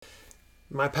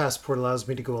My passport allows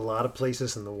me to go a lot of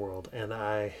places in the world, and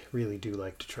I really do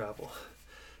like to travel.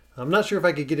 I'm not sure if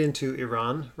I could get into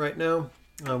Iran right now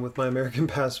with my American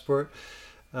passport,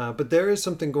 but there is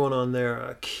something going on there,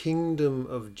 a Kingdom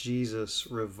of Jesus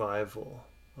revival.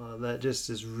 That just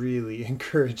is really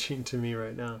encouraging to me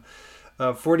right now.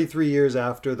 43 years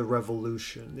after the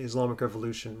revolution, the Islamic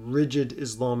Revolution, rigid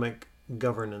Islamic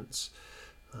governance.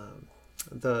 Um,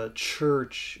 the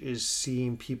church is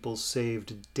seeing people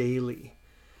saved daily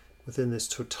within this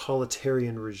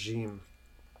totalitarian regime.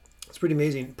 It's pretty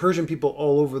amazing. Persian people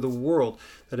all over the world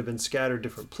that have been scattered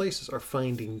different places are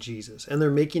finding Jesus, and they're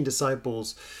making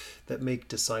disciples that make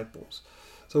disciples.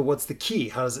 So what's the key?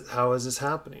 How is this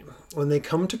happening? When they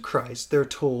come to Christ, they're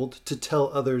told to tell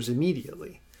others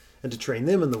immediately and to train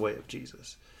them in the way of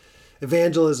Jesus.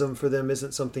 Evangelism for them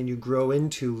isn't something you grow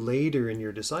into later in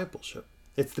your discipleship.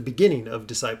 It's the beginning of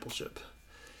discipleship.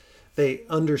 They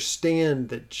understand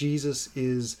that Jesus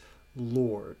is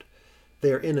Lord.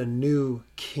 They're in a new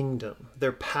kingdom.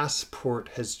 Their passport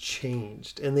has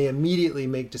changed, and they immediately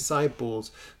make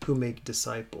disciples who make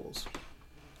disciples.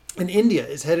 And India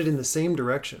is headed in the same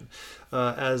direction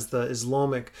as the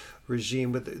Islamic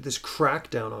regime with this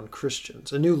crackdown on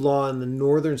Christians. A new law in the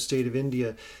northern state of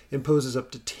India imposes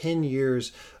up to 10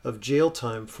 years of jail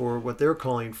time for what they're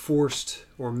calling forced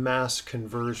or mass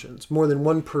conversions, more than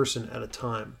one person at a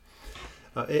time.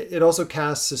 It also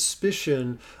casts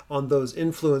suspicion on those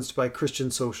influenced by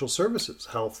Christian social services,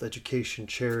 health, education,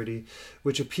 charity,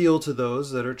 which appeal to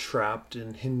those that are trapped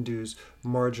in Hindus'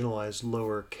 marginalized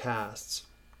lower castes.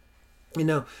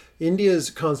 India's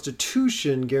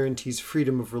constitution guarantees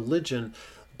freedom of religion,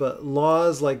 but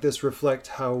laws like this reflect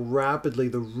how rapidly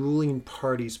the ruling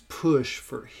party's push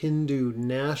for Hindu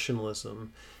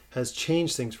nationalism has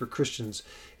changed things for Christians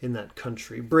in that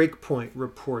country. Breakpoint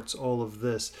reports all of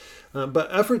this. But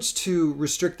efforts to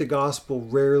restrict the gospel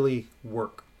rarely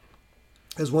work.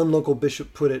 As one local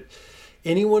bishop put it,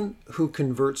 anyone who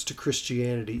converts to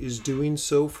Christianity is doing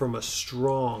so from a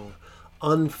strong,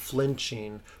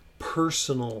 unflinching,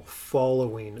 personal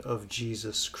following of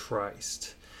Jesus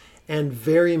Christ, and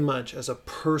very much as a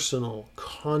personal,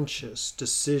 conscious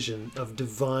decision of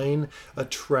divine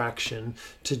attraction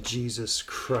to Jesus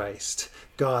Christ,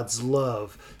 God's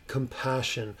love,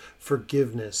 compassion,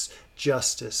 forgiveness,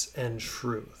 justice, and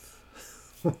truth.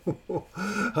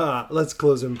 Let's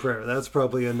close in prayer. That's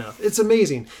probably enough. It's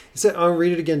amazing. I'll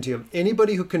read it again to you.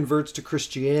 Anybody who converts to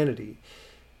Christianity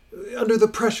under the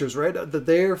pressures, right, that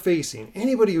they're facing,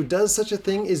 anybody who does such a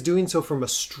thing is doing so from a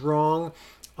strong,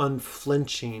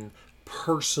 unflinching,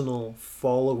 personal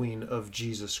following of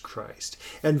Jesus Christ,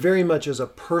 and very much as a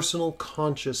personal,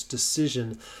 conscious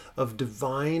decision of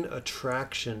divine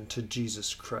attraction to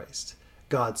Jesus Christ,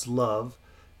 God's love,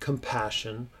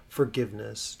 compassion,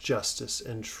 forgiveness, justice,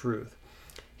 and truth.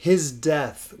 His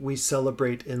death we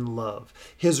celebrate in love.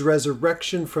 His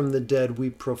resurrection from the dead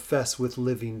we profess with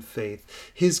living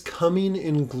faith. His coming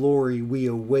in glory we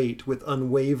await with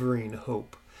unwavering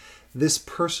hope. This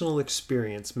personal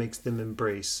experience makes them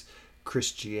embrace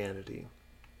Christianity.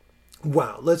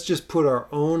 Wow, let's just put our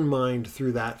own mind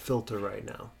through that filter right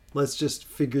now. Let's just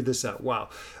figure this out. Wow,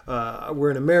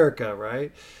 we're in America,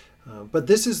 right? But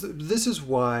this is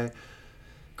why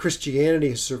Christianity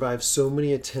has survived so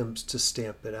many attempts to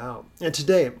stamp it out. And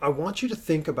today, I want you to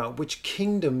think about which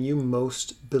kingdom you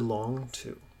most belong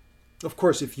to. Of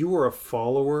course, if you are a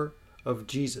follower of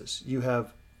Jesus, you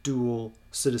have dual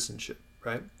citizenship,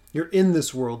 right? You're in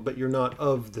this world, but you're not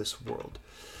of this world.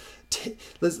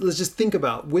 Let's just think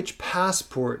about which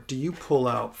passport do you pull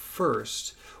out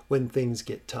first when things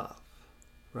get tough,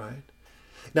 right?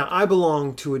 Now, I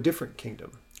belong to a different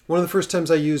kingdom. One of the first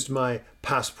times I used my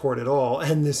passport at all,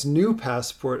 and this new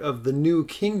passport of the new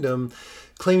kingdom,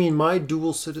 claiming my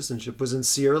dual citizenship, was in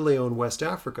Sierra Leone, West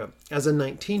Africa, as a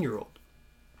 19-year-old.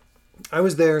 I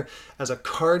was there as a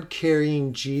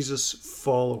card-carrying Jesus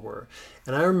follower,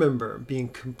 and I remember being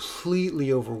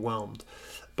completely overwhelmed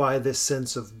by this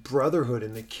sense of brotherhood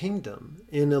in the kingdom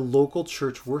in a local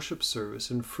church worship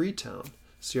service in Freetown,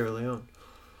 Sierra Leone.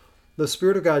 The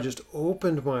Spirit of God just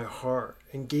opened my heart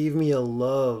and gave me a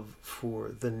love for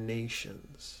the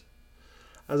nations.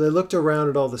 As I looked around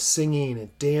at all the singing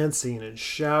and dancing and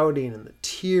shouting and the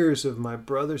tears of my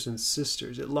brothers and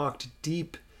sisters, it locked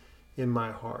deep in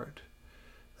my heart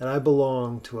that I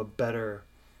belonged to a better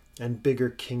and bigger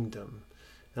kingdom.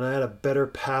 And I had a better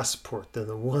passport than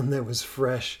the one that was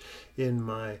fresh in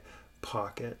my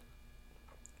pocket.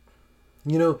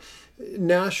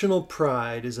 National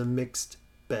pride is a mixed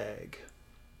bag.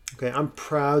 Okay, I'm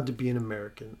proud to be an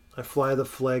American. I fly the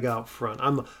flag out front.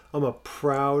 I'm a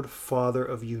proud father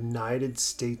of United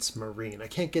States Marine. I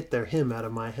can't get their hymn out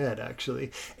of my head,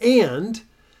 actually. And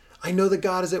I know that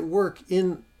God is at work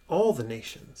in all the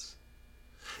nations.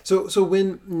 So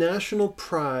when national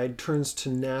pride turns to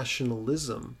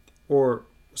nationalism, or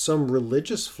some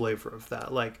religious flavor of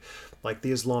that, like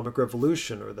the Islamic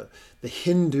Revolution or the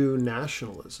Hindu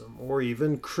nationalism or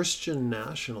even Christian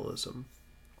nationalism,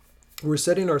 we're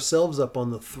setting ourselves up on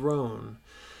the throne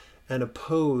and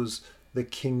oppose the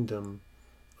kingdom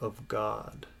of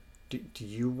God. Do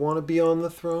you want to be on the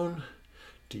throne?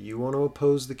 Do you want to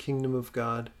oppose the kingdom of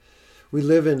God? We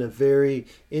live in a very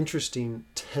interesting,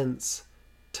 tense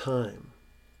time,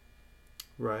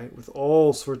 right? With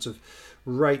all sorts of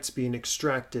rights being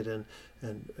extracted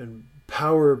and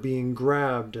power being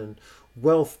grabbed and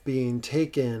wealth being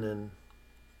taken,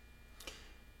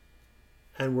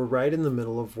 and we're right in the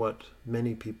middle of what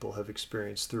many people have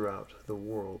experienced throughout the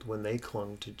world when they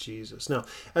clung to Jesus. Now,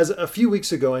 as a few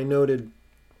weeks ago, I noted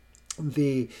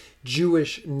the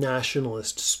Jewish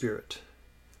nationalist spirit,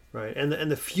 right?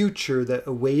 And the future that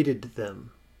awaited them,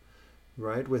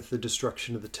 right? With the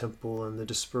destruction of the temple and the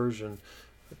dispersion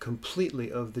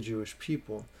completely of the Jewish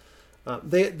people.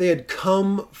 They had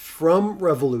come from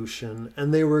revolution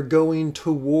and they were going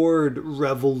toward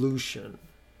revolution.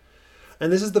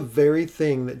 And this is the very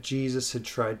thing that Jesus had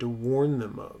tried to warn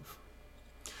them of.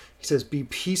 He says, be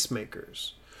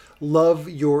peacemakers, love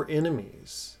your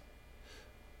enemies,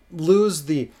 lose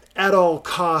the at all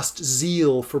cost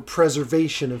zeal for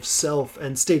preservation of self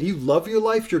and state. You love your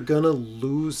life, you're going to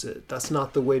lose it. That's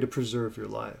not the way to preserve your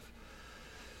life.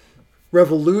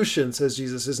 Revolution, says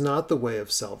Jesus, is not the way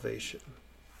of salvation.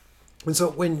 And so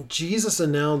when Jesus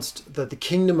announced that the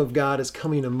kingdom of God is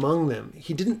coming among them,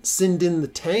 he didn't send in the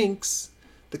tanks,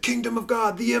 the kingdom of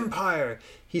God, the empire.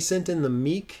 He sent in the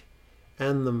meek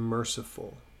and the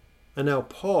merciful. And now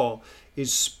Paul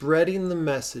is spreading the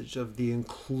message of the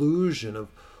inclusion of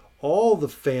all the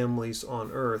families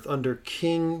on earth under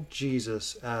King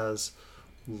Jesus as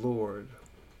Lord.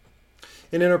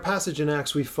 And in our passage in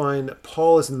Acts, we find that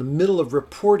Paul is in the middle of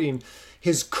reporting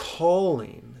his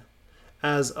calling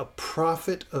as a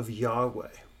prophet of Yahweh.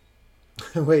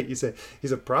 Wait, you say,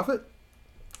 he's a prophet?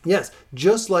 Yes,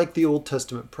 just like the Old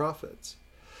Testament prophets.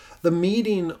 The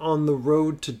meeting on the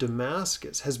road to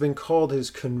Damascus has been called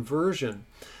his conversion,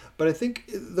 but I think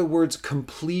the words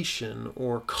completion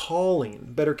or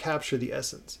calling better capture the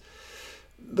essence.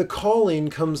 The calling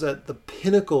comes at the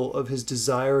pinnacle of his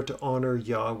desire to honor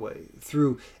Yahweh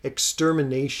through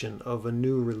extermination of a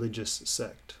new religious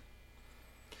sect.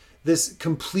 This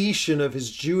completion of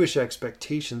his Jewish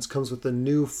expectations comes with a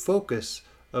new focus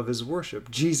of his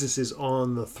worship. Jesus is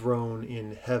on the throne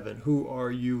in heaven. Who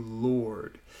are you,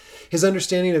 Lord? His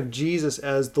understanding of Jesus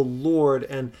as the Lord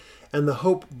and the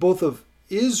hope both of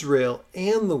Israel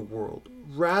and the world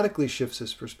radically shifts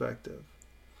his perspective.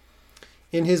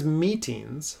 In his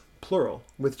meetings, plural,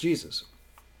 with Jesus,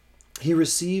 he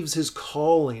receives his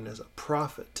calling as a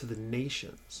prophet to the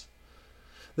nations.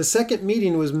 The second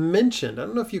meeting was mentioned, I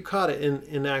don't know if you caught it,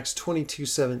 in Acts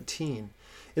 22:17,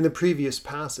 in the previous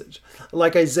passage.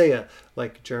 Like Isaiah,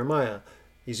 like Jeremiah,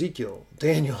 Ezekiel,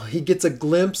 Daniel, he gets a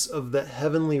glimpse of the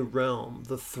heavenly realm,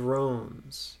 the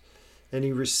thrones, and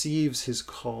he receives his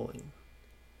calling.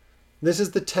 This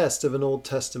is the test of an Old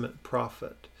Testament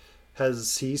prophet.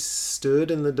 Has he stood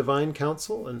in the divine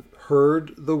council and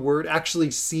heard the word,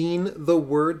 actually seen the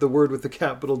word with the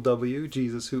capital W,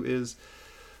 Jesus who is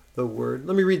the word?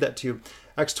 Let me read that to you.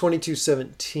 Acts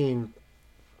 22:17.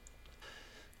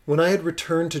 When I had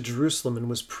returned to Jerusalem and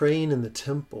was praying in the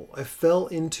temple, I fell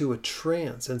into a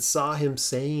trance and saw him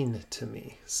saying to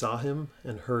me, saw him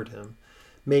and heard him,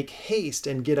 make haste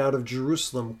and get out of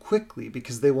Jerusalem quickly,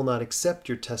 because they will not accept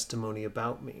your testimony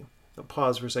about me. Now,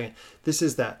 pause for a second. This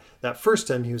is that first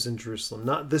time he was in Jerusalem,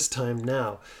 not this time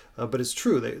now. But it's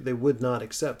true, they would not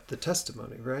accept the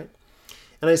testimony, right?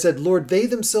 And I said, Lord, they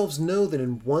themselves know that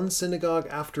in one synagogue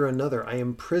after another I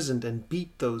imprisoned and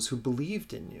beat those who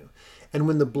believed in you. And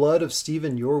when the blood of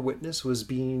Stephen, your witness, was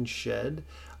being shed,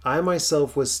 I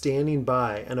myself was standing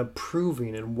by and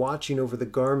approving and watching over the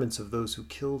garments of those who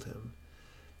killed him.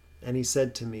 And he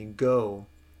said to me, go,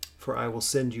 for I will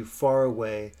send you far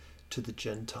away to the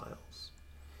Gentiles.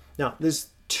 Now, this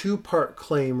two-part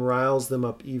claim riles them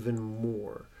up even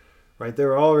more, right? They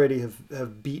already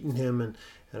have beaten him and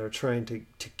are trying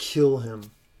to kill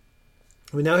him.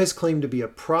 But now his claim to be a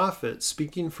prophet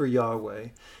speaking for Yahweh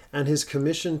and his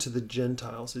commission to the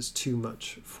Gentiles is too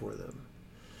much for them.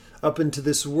 Up into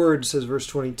this word, says verse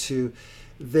 22,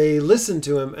 They listened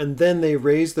to him, and then they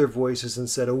raised their voices and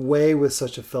said, "Away with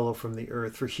such a fellow from the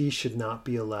earth, for he should not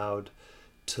be allowed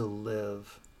to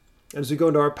live." And as we go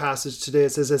into our passage today,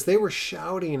 it says, as they were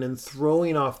shouting and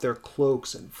throwing off their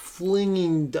cloaks and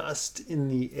flinging dust in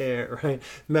the air, right?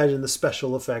 Imagine the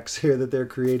special effects here that they're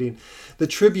creating. The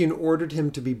tribune ordered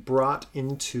him to be brought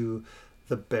into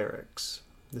the barracks.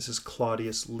 This is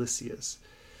Claudius Lysias,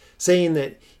 saying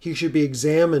that he should be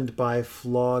examined by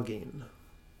flogging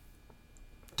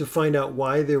to find out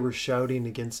why they were shouting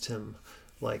against him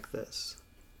like this.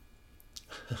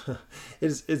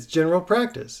 It's general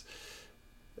practice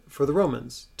for the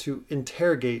Romans to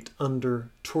interrogate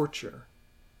under torture.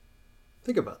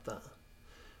 Think about that.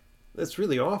 That's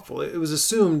really awful. It was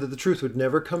assumed that the truth would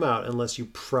never come out unless you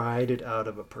pried it out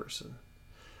of a person.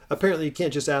 Apparently, you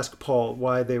can't just ask Paul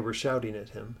why they were shouting at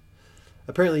him.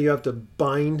 Apparently, you have to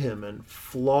bind him and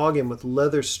flog him with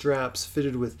leather straps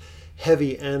fitted with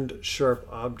heavy and sharp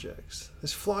objects.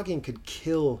 This flogging could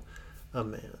kill a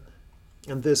man.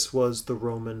 And this was the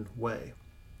Roman way.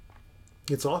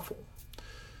 It's awful.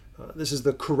 This is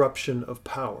the corruption of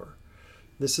power.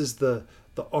 This is the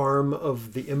arm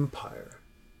of the empire.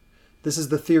 This is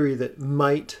the theory that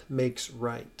might makes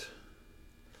right.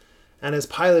 And as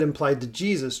Pilate implied to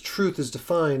Jesus, truth is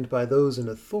defined by those in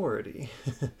authority.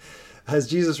 As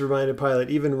Jesus reminded Pilate,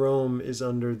 even Rome is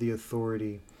under the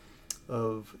authority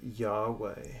of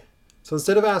Yahweh. So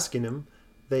instead of asking him,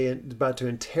 they are about to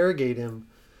interrogate him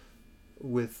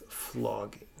with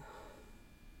flogging.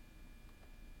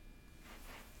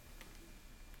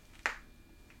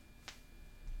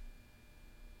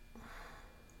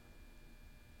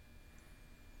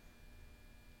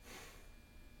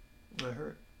 I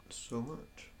hurt so much.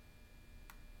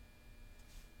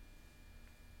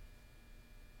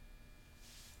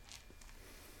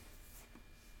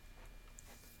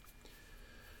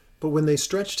 But when they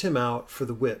stretched him out for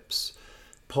the whips,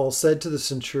 Paul said to the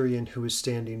centurion who was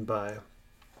standing by,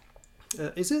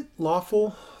 "Is it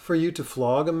lawful for you to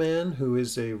flog a man who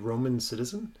is a Roman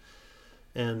citizen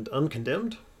and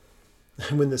uncondemned?"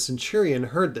 And when the centurion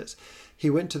heard this,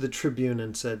 he went to the tribune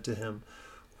and said to him,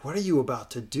 "What are you about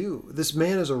to do? This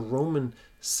man is a Roman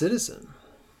citizen."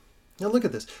 Now look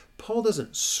at this. Paul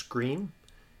doesn't scream.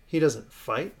 He doesn't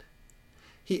fight.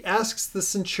 He asks the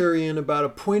centurion about a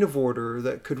point of order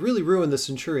that could really ruin the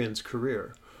centurion's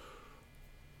career.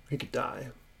 He could die.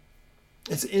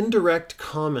 His indirect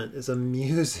comment is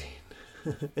amusing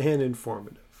and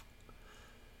informative.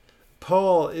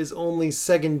 Paul is only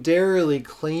secondarily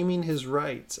claiming his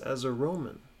rights as a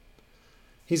Roman.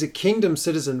 He's a kingdom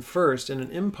citizen first and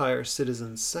an empire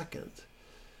citizen second.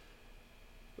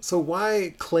 So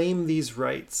why claim these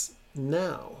rights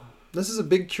now? This is a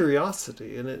big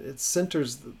curiosity, and it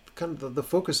centers the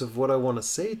focus of what I want to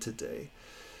say today.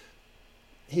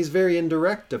 He's very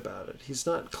indirect about it. He's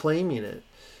not claiming it.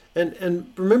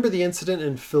 And remember the incident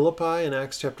in Philippi in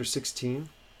Acts chapter 16?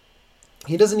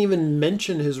 He doesn't even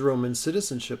mention his Roman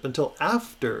citizenship until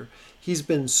after he's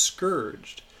been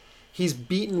scourged. He's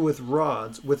beaten with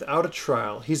rods without a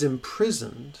trial. He's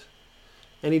imprisoned.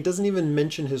 And he doesn't even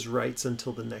mention his rights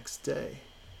until the next day.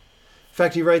 In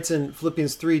fact, he writes in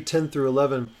Philippians 3:10 through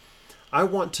 11, "I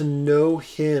want to know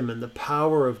him and the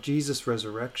power of Jesus'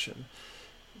 resurrection,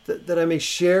 that I may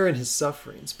share in his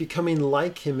sufferings, becoming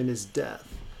like him in his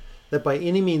death, that by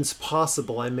any means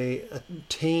possible I may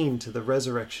attain to the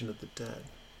resurrection of the dead."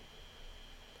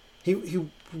 He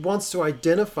wants to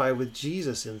identify with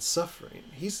Jesus in suffering.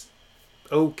 He's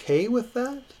okay with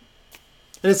that?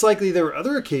 And it's likely there were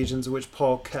other occasions in which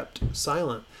Paul kept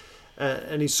silent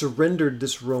and he surrendered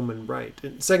this Roman right.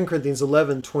 In 2 Corinthians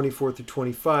 11:24 through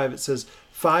 25, it says,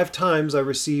 5 times I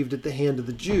received at the hand of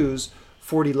the Jews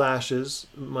 40 lashes,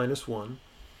 minus 1.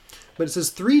 But it says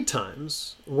 3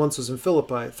 times, once was in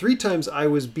Philippi, 3 times I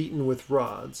was beaten with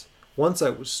rods, once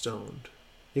I was stoned.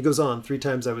 He goes on, 3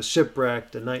 times I was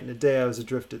shipwrecked, a night and a day I was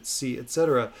adrift at sea,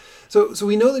 etc. So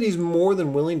we know that he's more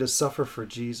than willing to suffer for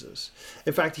Jesus.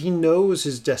 In fact, he knows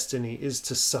his destiny is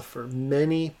to suffer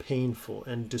many painful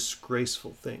and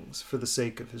disgraceful things for the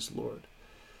sake of his Lord.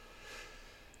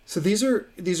 So these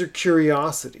are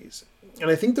curiosities.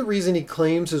 And I think the reason he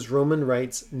claims his Roman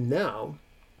rights now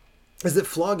is that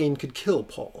flogging could kill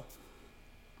Paul.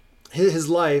 His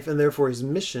life, and therefore his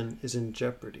mission, is in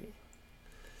jeopardy.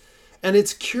 And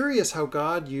it's curious how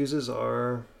God uses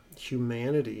our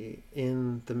humanity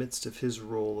in the midst of his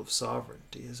role of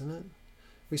sovereignty, isn't it?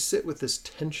 We sit with this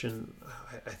tension,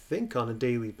 I think, on a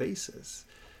daily basis.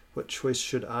 What choice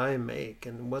should I make?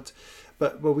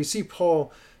 But we see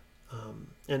Paul,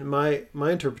 and my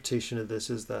interpretation of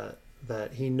this is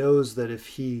that he knows that if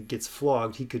he gets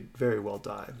flogged, he could very well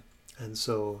die. And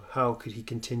so how could he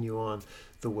continue on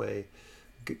the way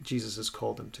Jesus has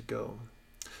called him to go?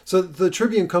 So the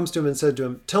tribune comes to him and said to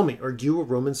him, "Tell me, are you a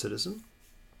Roman citizen?"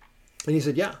 And he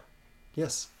said,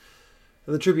 yes.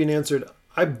 And the tribune answered,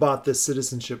 "I bought this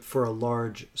citizenship for a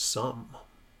large sum."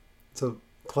 So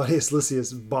Claudius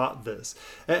Lysias bought this.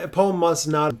 Paul must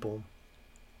not.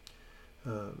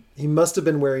 He must have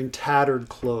been wearing tattered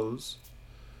clothes.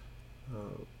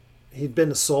 He'd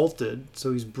been assaulted,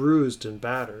 so he's bruised and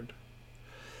battered.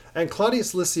 And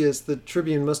Claudius Lysias, the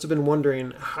tribune, must have been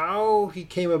wondering how he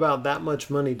came about that much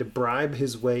money to bribe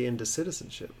his way into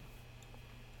citizenship.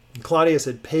 Claudius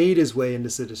had paid his way into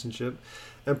citizenship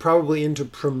and probably into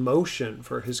promotion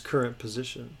for his current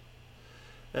position.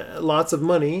 Lots of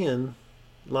money and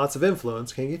lots of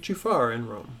influence can get you far in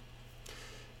Rome.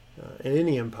 In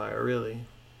any empire, really.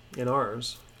 In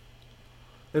ours.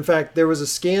 In fact, there was a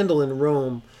scandal in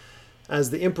Rome as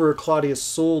the Emperor Claudius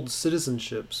sold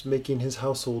citizenships, making his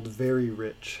household very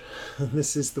rich.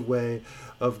 This is the way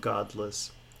of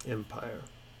godless empire.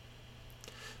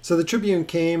 So the tribune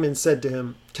came and said to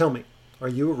him, "Tell me, are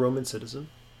you a Roman citizen?"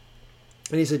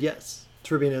 And he said, "Yes." The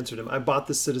tribune answered him, "I bought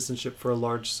this citizenship for a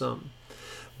large sum."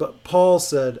 But Paul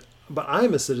said, "But I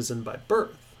am a citizen by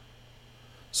birth."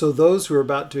 So those who were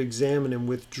about to examine him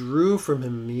withdrew from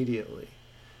him immediately.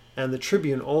 And the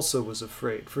tribune also was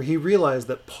afraid, for he realized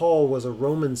that Paul was a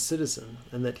Roman citizen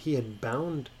and that he had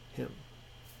bound him.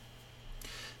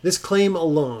 This claim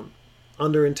alone,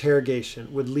 under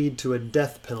interrogation, would lead to a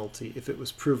death penalty if it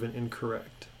was proven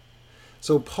incorrect.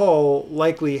 So Paul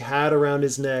likely had around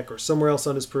his neck or somewhere else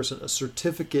on his person a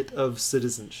certificate of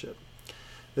citizenship.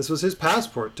 This was his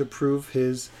passport to prove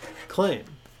his claim.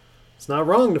 It's not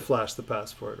wrong to flash the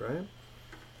passport, right?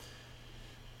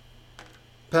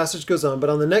 Passage goes on, but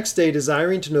on the next day,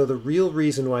 desiring to know the real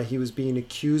reason why he was being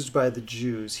accused by the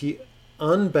Jews, he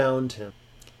unbound him,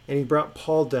 and he brought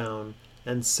Paul down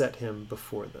and set him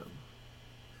before them.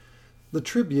 The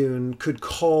tribune could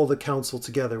call the council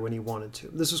together when he wanted to.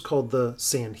 This was called the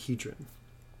Sanhedrin.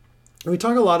 And we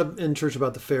talk a lot in church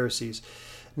about the Pharisees,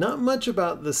 not much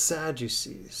about the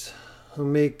Sadducees, who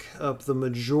make up the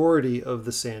majority of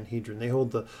the Sanhedrin. They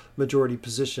hold the majority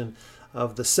position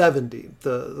of the 70,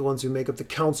 the ones who make up the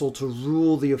council to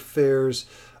rule the affairs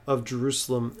of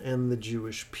Jerusalem and the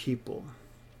Jewish people.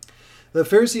 The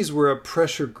Pharisees were a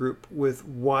pressure group with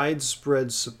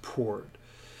widespread support,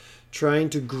 trying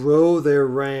to grow their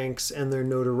ranks and their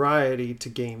notoriety to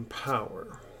gain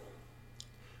power.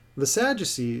 The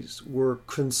Sadducees were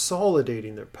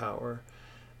consolidating their power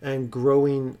and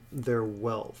growing their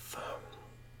wealth.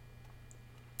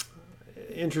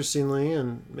 Interestingly,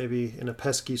 and maybe in a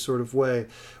pesky sort of way,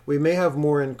 we may have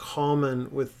more in common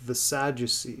with the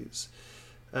Sadducees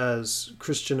as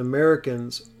Christian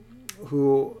Americans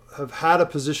who have had a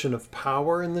position of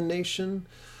power in the nation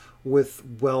with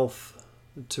wealth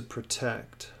to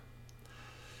protect.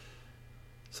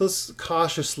 So let's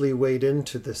cautiously wade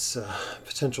into this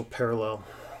potential parallel.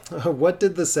 What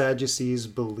did the Sadducees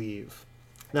believe?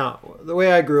 Now, the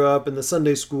way I grew up in the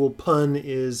Sunday school pun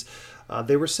is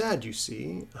they were sad, you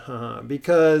see,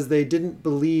 because they didn't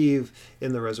believe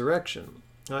in the resurrection.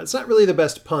 It's not really the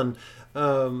best pun,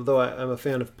 though I'm a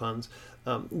fan of puns.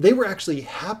 They were actually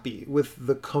happy with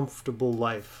the comfortable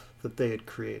life that they had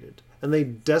created, and they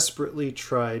desperately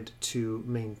tried to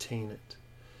maintain it.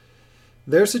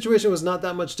 Their situation was not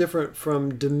that much different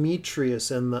from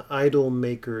Demetrius and the idol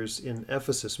makers in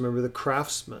Ephesus. Remember the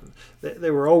craftsmen?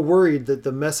 They were all worried that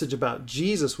the message about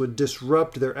Jesus would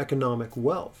disrupt their economic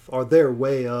wealth or their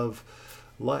way of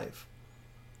life.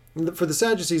 For the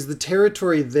Sadducees, the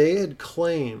territory they had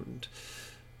claimed,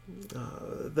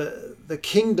 the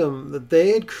kingdom that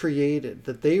they had created,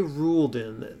 that they ruled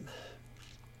in,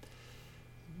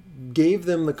 gave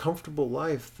them the comfortable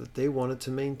life that they wanted to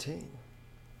maintain.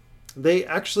 They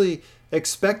actually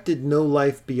expected no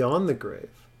life beyond the grave,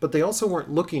 but they also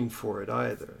weren't looking for it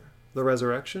either. The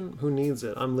resurrection, who needs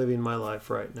it? I'm living my life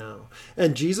right now.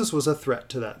 And Jesus was a threat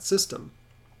to that system.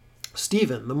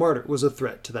 Stephen, the martyr, was a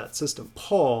threat to that system.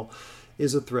 Paul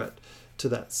is a threat to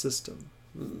that system.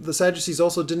 The Sadducees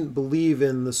also didn't believe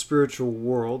in the spiritual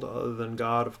world, other than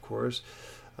God, of course,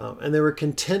 and they were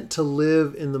content to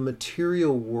live in the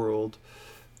material world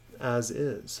as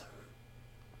is.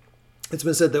 It's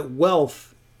been said that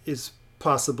wealth is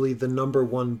possibly the number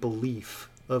one belief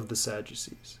of the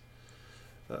Sadducees.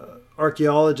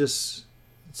 Archaeologists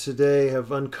today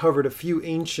have uncovered a few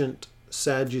ancient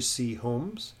Sadducee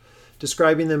homes,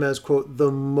 describing them as, quote,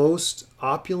 the most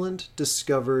opulent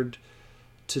discovered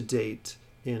to date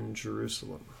in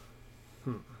Jerusalem.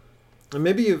 And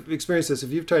maybe you've experienced this.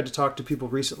 If you've tried to talk to people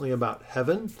recently about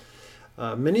heaven,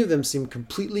 Many of them seem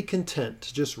completely content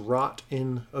to just rot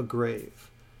in a grave,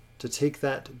 to take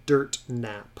that dirt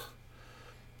nap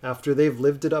after they've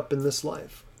lived it up in this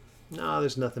life.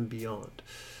 There's nothing beyond.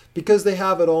 Because they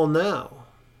have it all now,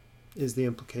 is the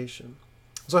implication.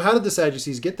 So how did the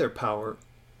Sadducees get their power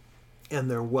and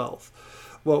their wealth?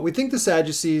 Well, we think the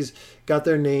Sadducees got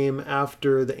their name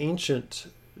after the ancient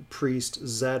priest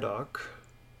Zadok.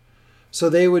 So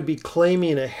they would be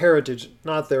claiming a heritage,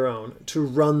 not their own, to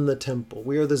run the temple.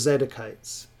 We are the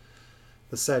Zadokites,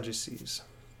 the Sadducees.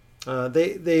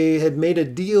 They had made a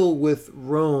deal with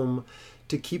Rome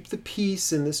to keep the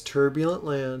peace in this turbulent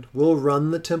land. We'll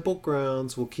run the temple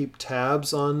grounds. We'll keep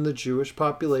tabs on the Jewish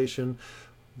population.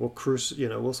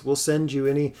 We'll send you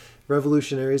any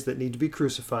revolutionaries that need to be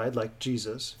crucified, like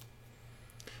Jesus.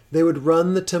 They would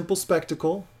run the temple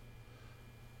spectacle.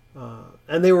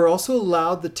 And they were also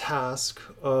allowed the task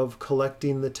of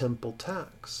collecting the temple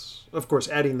tax. Of course,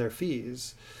 adding their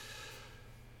fees.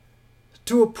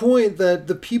 To a point that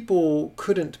the people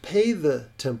couldn't pay the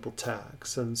temple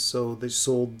tax. And so they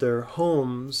sold their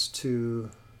homes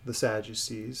to the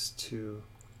Sadducees to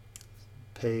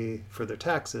pay for their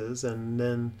taxes. And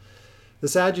then the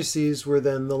Sadducees were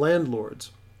then the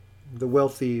landlords, the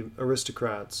wealthy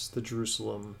aristocrats, the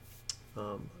Jerusalem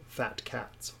fat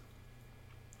cats.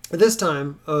 At this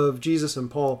time of Jesus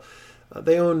and Paul,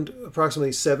 they owned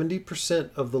approximately 70%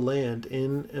 of the land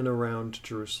in and around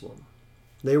Jerusalem.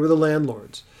 They were the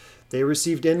landlords. They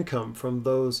received income from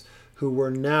those who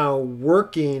were now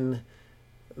working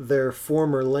their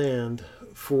former land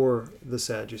for the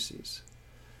Sadducees.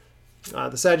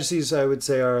 The Sadducees, I would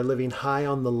say, are living high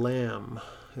on the lamb,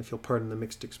 if you'll pardon the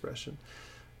mixed expression.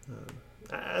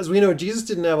 As we know, Jesus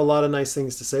didn't have a lot of nice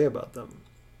things to say about them.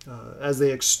 As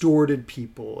they extorted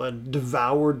people and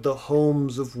devoured the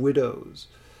homes of widows.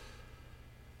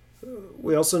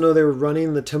 We also know they were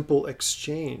running the temple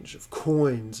exchange of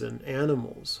coins and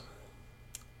animals.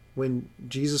 When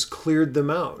Jesus cleared them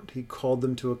out, he called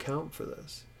them to account for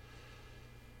this.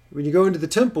 When you go into the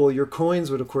temple, your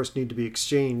coins would, of course, need to be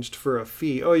exchanged for a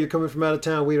fee. Oh, you're coming from out of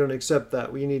town. We don't accept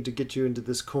that. We need to get you into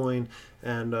this coin,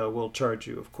 and we'll charge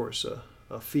you, of course,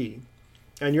 a fee.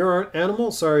 And your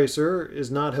animal, sorry, sir,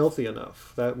 is not healthy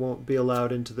enough. That won't be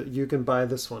allowed into the... You can buy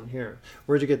this one here.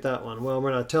 Where'd you get that one? Well, we're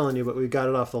not telling you, but we got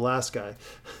it off the last guy.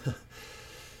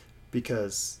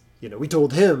 Because, we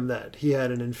told him that he had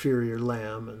an inferior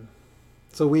lamb. And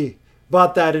so we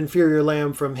bought that inferior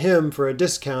lamb from him for a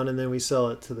discount, and then we sell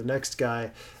it to the next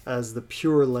guy as the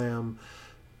pure lamb.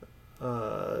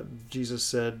 Jesus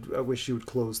said, I wish you would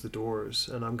close the doors,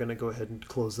 and I'm going to go ahead and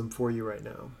close them for you right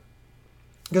now.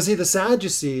 Because, see, the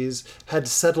Sadducees had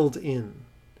settled in.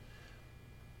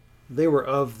 They were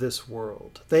of this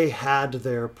world. They had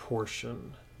their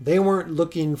portion. They weren't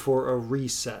looking for a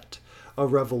reset, a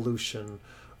revolution,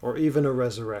 or even a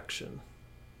resurrection.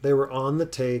 They were on the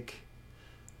take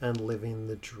and living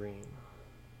the dream.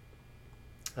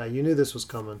 You knew this was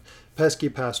coming. Pesky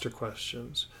pastor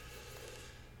questions.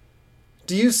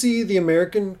 Do you see the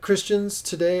American Christians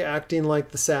today acting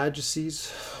like the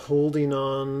Sadducees, holding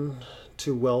on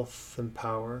to wealth and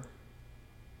power?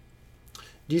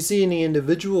 Do you see any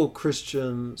individual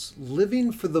Christians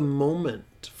living for the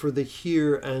moment, for the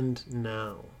here and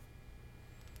now?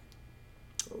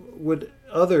 Would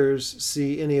others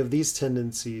see any of these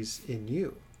tendencies in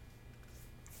you?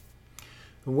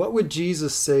 And what would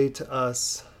Jesus say to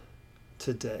us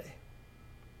today?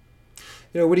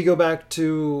 Would he go back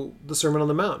to the Sermon on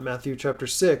the Mount, Matthew chapter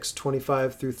 6,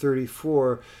 25 through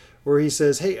 34, where he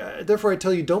says, hey, therefore I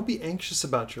tell you, don't be anxious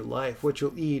about your life, what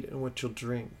you'll eat and what you'll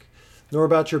drink, nor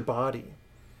about your body,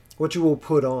 what you will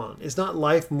put on. Is not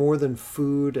life more than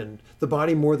food, and the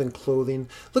body more than clothing?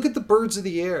 Look at the birds of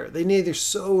the air. They neither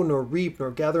sow nor reap nor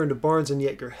gather into barns, and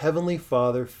yet your heavenly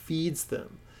Father feeds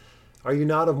them. Are you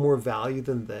not of more value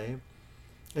than they?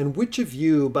 And which of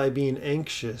you, by being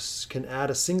anxious, can add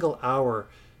a single hour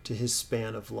to his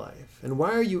span of life? And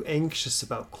why are you anxious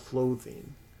about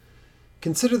clothing?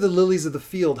 Consider the lilies of the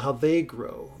field, how they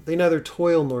grow. They neither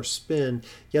toil nor spin.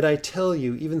 Yet I tell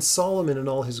you, even Solomon in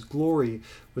all his glory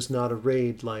was not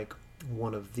arrayed like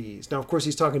one of these. Now, of course,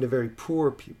 he's talking to very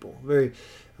poor people, very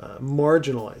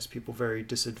marginalized people, very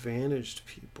disadvantaged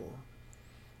people,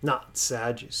 not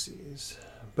Sadducees.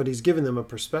 But he's given them a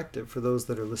perspective for those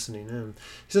that are listening in.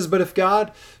 He says, but if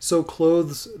God so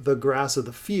clothes the grass of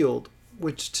the field,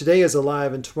 which today is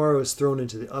alive and tomorrow is thrown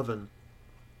into the oven,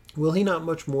 will he not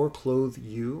much more clothe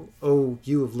you, O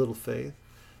you of little faith?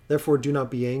 Therefore do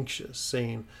not be anxious,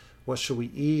 saying, what shall we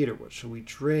eat, or what shall we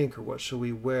drink, or what shall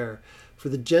we wear? For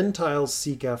the Gentiles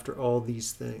seek after all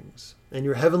these things, and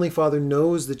your heavenly Father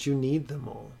knows that you need them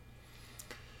all.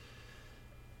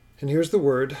 And here's the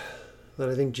word that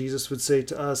I think Jesus would say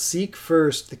to us: seek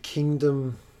first the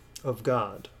kingdom of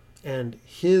God and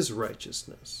his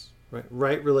righteousness,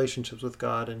 right relationships with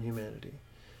God and humanity.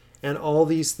 And all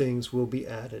these things will be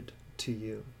added to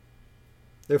you.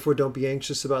 Therefore, don't be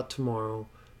anxious about tomorrow,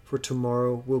 for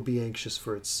tomorrow will be anxious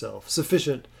for itself.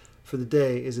 Sufficient for the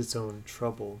day is its own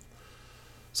trouble.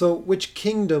 So, which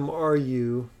kingdom are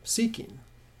you seeking?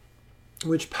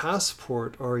 Which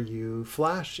passport are you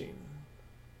flashing?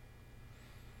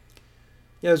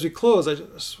 Yeah, as we close, I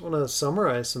just want to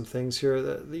summarize some things here.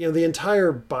 The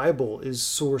entire Bible is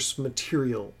source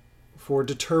material for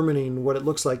determining what it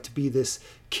looks like to be this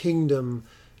kingdom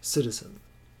citizen.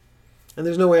 And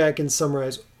there's no way I can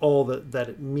summarize all that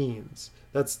it means.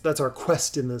 That's our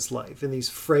quest in this life, in these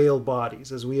frail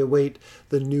bodies, as we await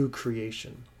the new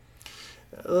creation.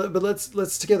 But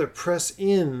let's together press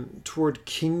in toward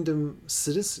kingdom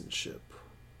citizenship.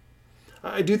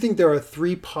 I do think there are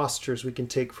three postures we can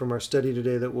take from our study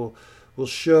today that will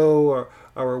show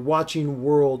our watching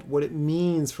world what it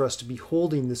means for us to be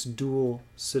holding this dual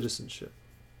citizenship.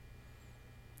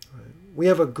 We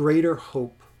have a greater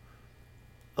hope,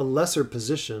 a lesser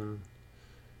position,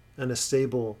 and a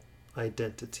stable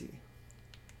identity.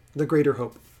 The greater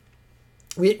hope.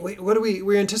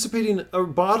 We're anticipating a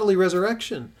bodily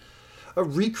resurrection, a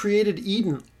recreated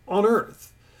Eden on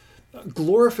earth,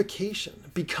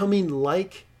 glorification, becoming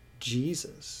like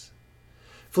Jesus.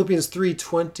 Philippians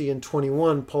 3:20 and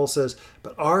 21, Paul says,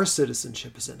 "But our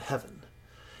citizenship is in heaven,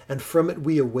 and from it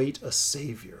we await a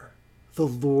Savior, the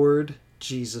Lord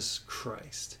Jesus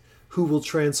Christ, who will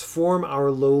transform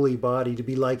our lowly body to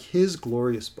be like his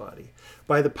glorious body,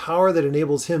 by the power that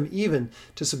enables him even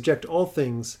to subject all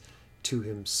things to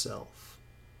himself."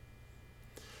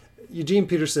 Eugene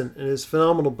Peterson, in his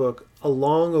phenomenal book, A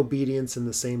Long Obedience in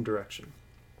the Same Direction,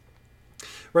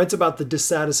 writes about the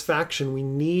dissatisfaction we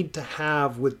need to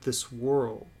have with this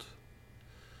world.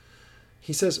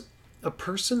 He says, a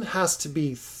person has to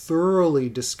be thoroughly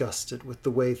disgusted with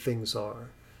the way things are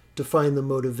to find the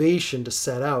motivation to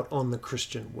set out on the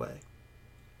Christian way.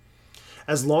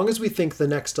 As long as we think the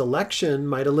next election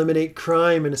might eliminate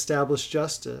crime and establish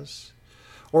justice,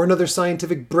 or another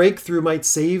scientific breakthrough might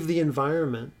save the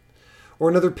environment, or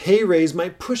another pay raise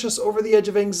might push us over the edge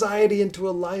of anxiety into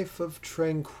a life of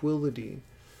tranquility,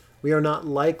 we are not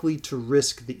likely to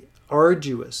risk the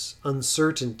arduous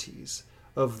uncertainties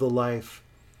of the life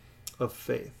of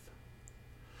faith.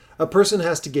 A person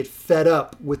has to get fed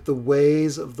up with the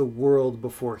ways of the world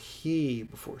before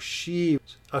she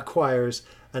acquires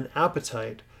an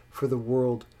appetite for the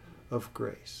world of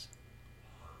grace.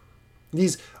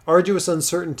 These arduous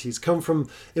uncertainties come from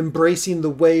embracing the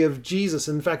way of Jesus.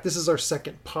 In fact, this is our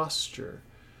second posture.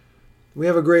 We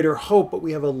have a greater hope, but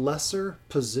we have a lesser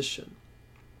position.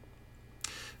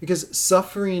 Because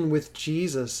suffering with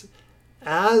Jesus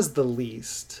as the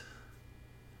least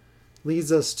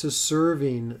leads us to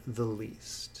serving the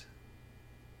least.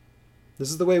 This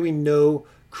is the way we know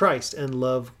Christ and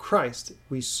love Christ.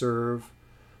 We serve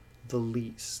the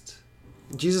least.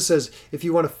 Jesus says, if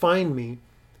you want to find me,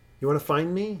 you want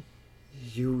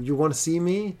to see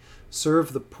me?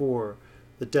 Serve the poor,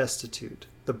 the destitute,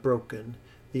 the broken,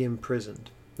 the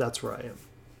imprisoned. That's where I am.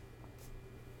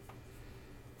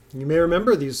 You may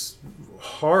remember these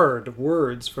hard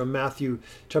words from Matthew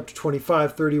chapter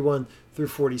 25, 31 through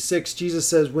 46. Jesus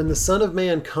says, when the Son of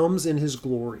Man comes in his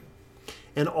glory,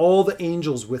 and all the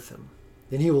angels with him,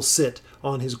 then he will sit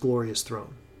on his glorious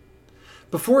throne.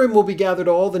 Before him will be gathered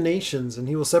all the nations, and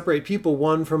he will separate people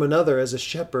one from another as a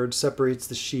shepherd separates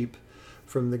the sheep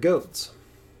from the goats.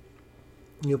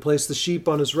 He'll place the sheep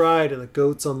on his right and the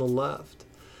goats on the left.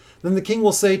 Then the king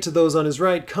will say to those on his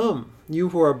right, come, you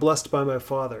who are blessed by my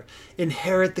Father,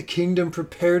 inherit the kingdom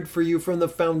prepared for you from the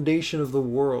foundation of the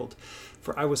world.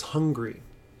 For I was hungry,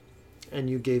 and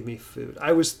you gave me food.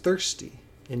 I was thirsty,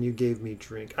 and you gave me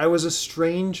drink. I was a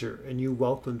stranger, and you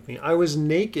welcomed me. I was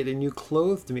naked, and you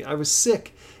clothed me. I was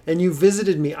sick, and you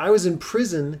visited me. I was in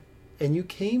prison, and you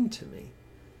came to me.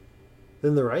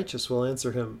 Then the righteous will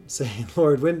answer him, saying,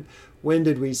 Lord, when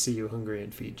did we see you hungry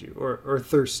and feed you, or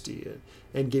thirsty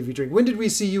and give you drink? When did we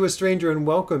see you a stranger and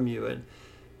welcome you, and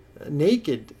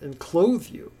naked and clothe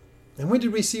you? And when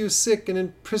did we see you sick and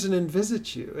in prison and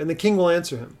visit you? And the king will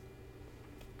answer him,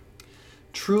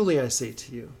 truly I say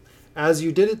to you, as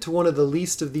you did it to one of the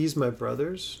least of these my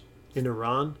brothers, in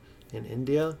Iran, in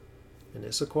India, in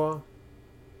Issaquah,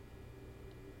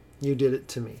 you did it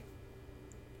to me.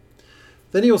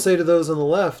 Then he will say to those on the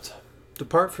left,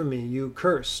 depart from me, you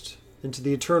cursed, into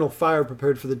the eternal fire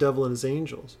prepared for the devil and his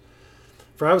angels.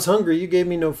 For I was hungry, you gave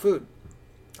me no food.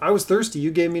 I was thirsty,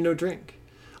 you gave me no drink.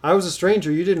 I was a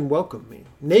stranger, you didn't welcome me.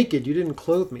 Naked, you didn't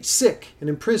clothe me. Sick and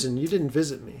in prison, you didn't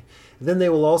visit me. And then they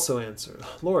will also answer,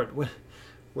 Lord,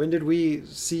 when did we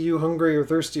see you hungry or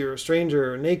thirsty or a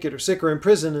stranger or naked or sick or in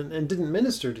prison and didn't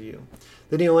minister to you?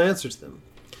 Then he'll answer to them,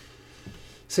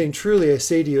 saying, truly I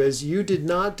say to you, as you did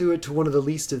not do it to one of the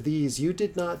least of these, you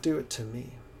did not do it to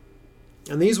me.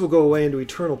 And these will go away into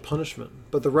eternal punishment,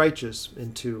 but the righteous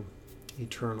into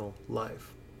eternal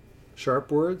life.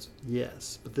 Sharp words?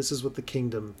 Yes, but this is what the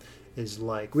kingdom is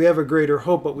like. We have a greater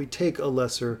hope, but we take a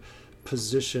lesser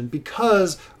position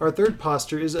because our third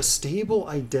posture is a stable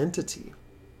identity.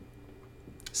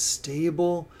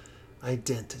 Stable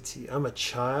identity. I'm a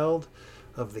child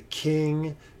of the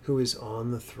King who is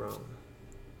on the throne.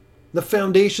 The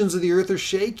foundations of the earth are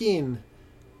shaking.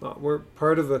 Well, we're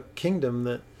part of a kingdom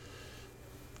that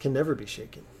can never be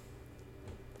shaken.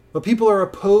 But people are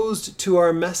opposed to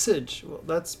our message. Well,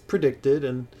 that's predicted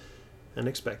and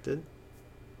expected.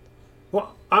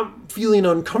 Well, I'm feeling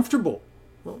uncomfortable.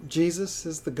 Well, Jesus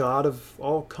is the God of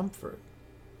all comfort.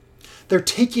 They're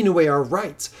taking away our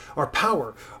rights, our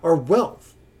power, our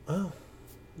wealth. Well,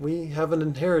 we have an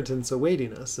inheritance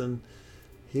awaiting us, and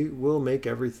he will make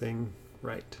everything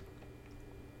right.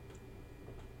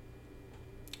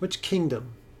 Which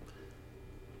kingdom,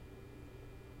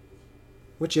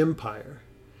 which empire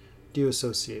do you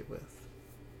associate with?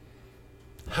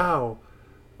 How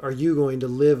are you going to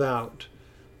live out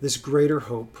this greater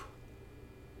hope,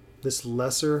 this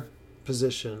lesser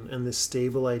position, and this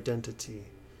stable identity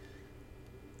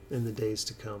in the days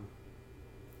to come?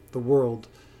 The world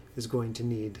is going to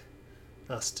need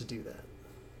us to do that.